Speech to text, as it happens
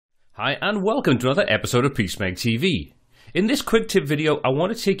Hi and welcome to another episode of Peacemag TV. In this quick tip video, I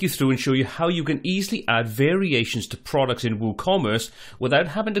want to take you through and show you how you can easily add variations to products in Woocommerce without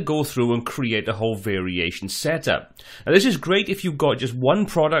having to go through and create a whole variation setup. Now this is great if you've got just one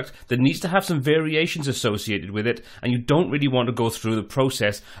product that needs to have some variations associated with it and you don't really want to go through the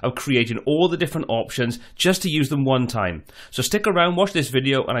process of creating all the different options just to use them one time. So stick around, watch this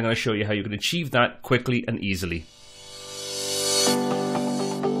video, and I'm going to show you how you can achieve that quickly and easily.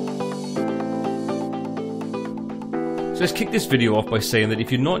 Let's kick this video off by saying that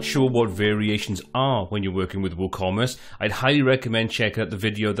if you're not sure what variations are when you're working with Woocommerce, I'd highly recommend checking out the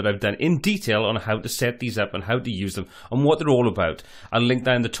video that I've done in detail on how to set these up and how to use them and what they're all about. I'll link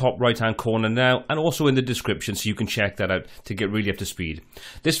that in the top right hand corner now and also in the description so you can check that out to get really up to speed.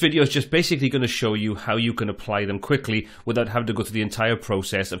 This video is just basically going to show you how you can apply them quickly without having to go through the entire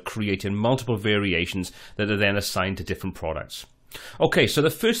process of creating multiple variations that are then assigned to different products. Okay, so the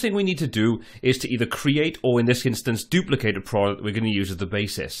first thing we need to do is to either create or in this instance duplicate a product that we're going to use as the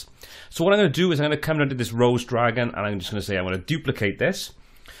basis. So what I'm going to do is I'm going to come down to this rose dragon and I'm just going to say I'm going to duplicate this.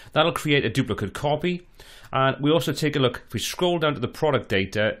 That'll create a duplicate copy. And we also take a look, if we scroll down to the product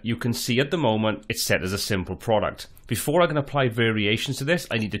data, you can see at the moment it's set as a simple product. Before I can apply variations to this,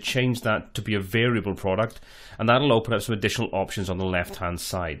 I need to change that to be a variable product, and that'll open up some additional options on the left hand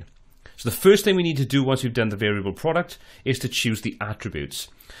side. So the first thing we need to do once we've done the variable product is to choose the attributes.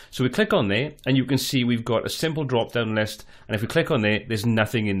 So we click on there and you can see we've got a simple drop down list, and if we click on there, there's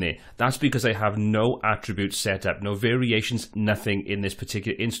nothing in there. That's because I have no attributes set up, no variations, nothing in this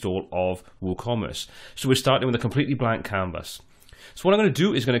particular install of Woocommerce. So we're starting with a completely blank canvas. So what I'm going to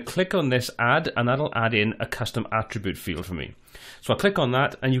do is going to click on this add, and that'll add in a custom attribute field for me. So I click on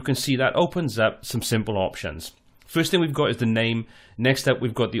that and you can see that opens up some simple options. First thing we've got is the name. Next up,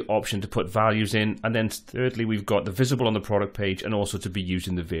 we've got the option to put values in. And then thirdly, we've got the visible on the product page and also to be used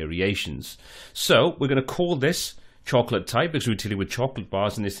in the variations. So we're going to call this chocolate type because we're dealing with chocolate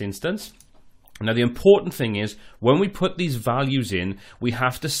bars in this instance. Now, the important thing is when we put these values in, we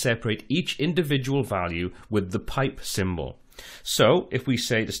have to separate each individual value with the pipe symbol. So if we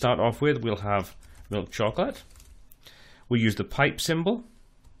say to start off with, we'll have milk chocolate. We'll use the pipe symbol.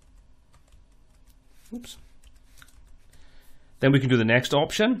 Oops. Then we can do the next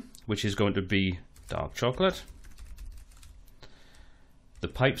option, which is going to be dark chocolate, the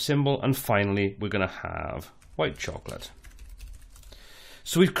pipe symbol, and finally we're going to have white chocolate.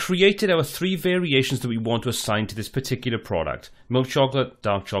 So we've created our three variations that we want to assign to this particular product: milk chocolate,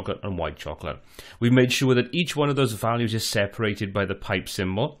 dark chocolate, and white chocolate. We've made sure that each one of those values is separated by the pipe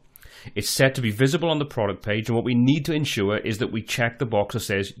symbol. It's set to be visible on the product page, and what we need to ensure is that we check the box that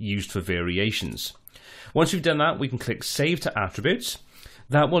says used for variations. Once we've done that, we can click Save to Attributes.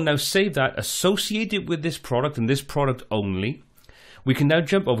 That will now save that associated with this product and this product only. We can now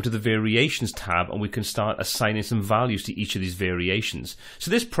jump over to the Variations tab and we can start assigning some values to each of these variations.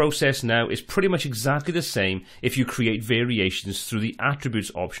 So this process now is pretty much exactly the same if you create variations through the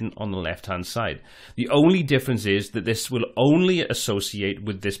Attributes option on the left-hand side. The only difference is that this will only associate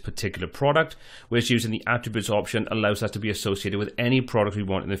with this particular product, whereas using the Attributes option allows that to be associated with any product we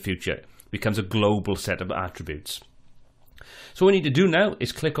want in the future. Becomes a global set of attributes. So what we need to do now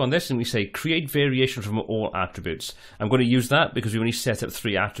is click on this and we say create variation from all attributes. I'm going to use that because we only set up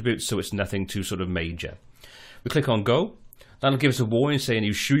 3 attributes, so it's nothing too sort of major. We click on go. That'll give us a warning saying, are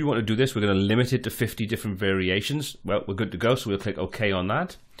you sure you want to do this? We're going to limit it to 50 different variations. Well, we're good to go, so we'll click OK on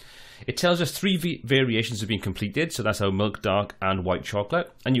that. It tells us 3 variations have been completed, so that's our milk, dark, and white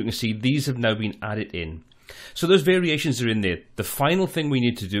chocolate. And you can see these have now been added in. So those variations are in there. The final thing we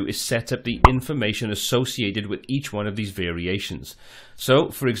need to do is set up the information associated with each one of these variations. So,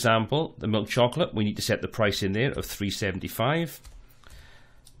 for example, the milk chocolate, we need to set the price in there of $3.75.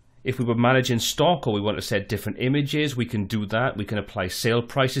 If we were managing stock or we want to set different images, we can do that. We can apply sale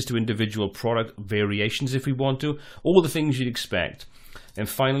prices to individual product variations if we want to. All the things you'd expect. And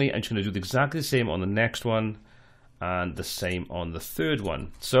finally, I'm just going to do exactly the same on the next one. And the same on the third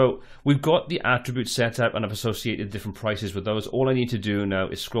one. So we've got the attributes set up and I've associated different prices with those. All I need to do now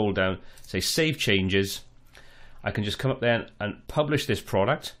is scroll down, say save changes. I can just come up there and publish this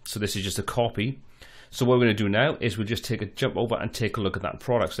product. So this is just a copy. So what we're going to do now is we'll just jump over and take a look at that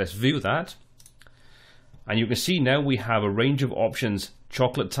product. So let's view that. And you can see now we have a range of options,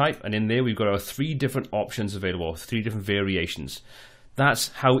 chocolate type, and in there we've got our 3 different options available, 3 different variations. That's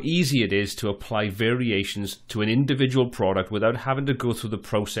how easy it is to apply variations to an individual product without having to go through the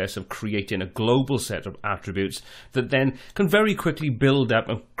process of creating a global set of attributes that then can very quickly build up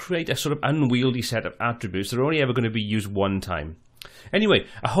and create a sort of unwieldy set of attributes that are only ever going to be used one time. Anyway,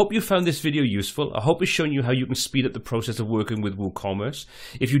 I hope you found this video useful. I hope it's shown you how you can speed up the process of working with WooCommerce.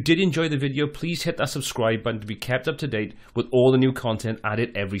 If you did enjoy the video, please hit that subscribe button to be kept up to date with all the new content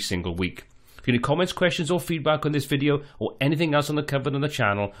added every single week. If you have any comments, questions or feedback on this video or anything else covered on the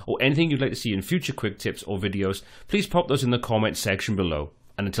channel or anything you'd like to see in future quick tips or videos, please pop those in the comments section below.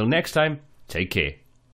 And until next time, take care.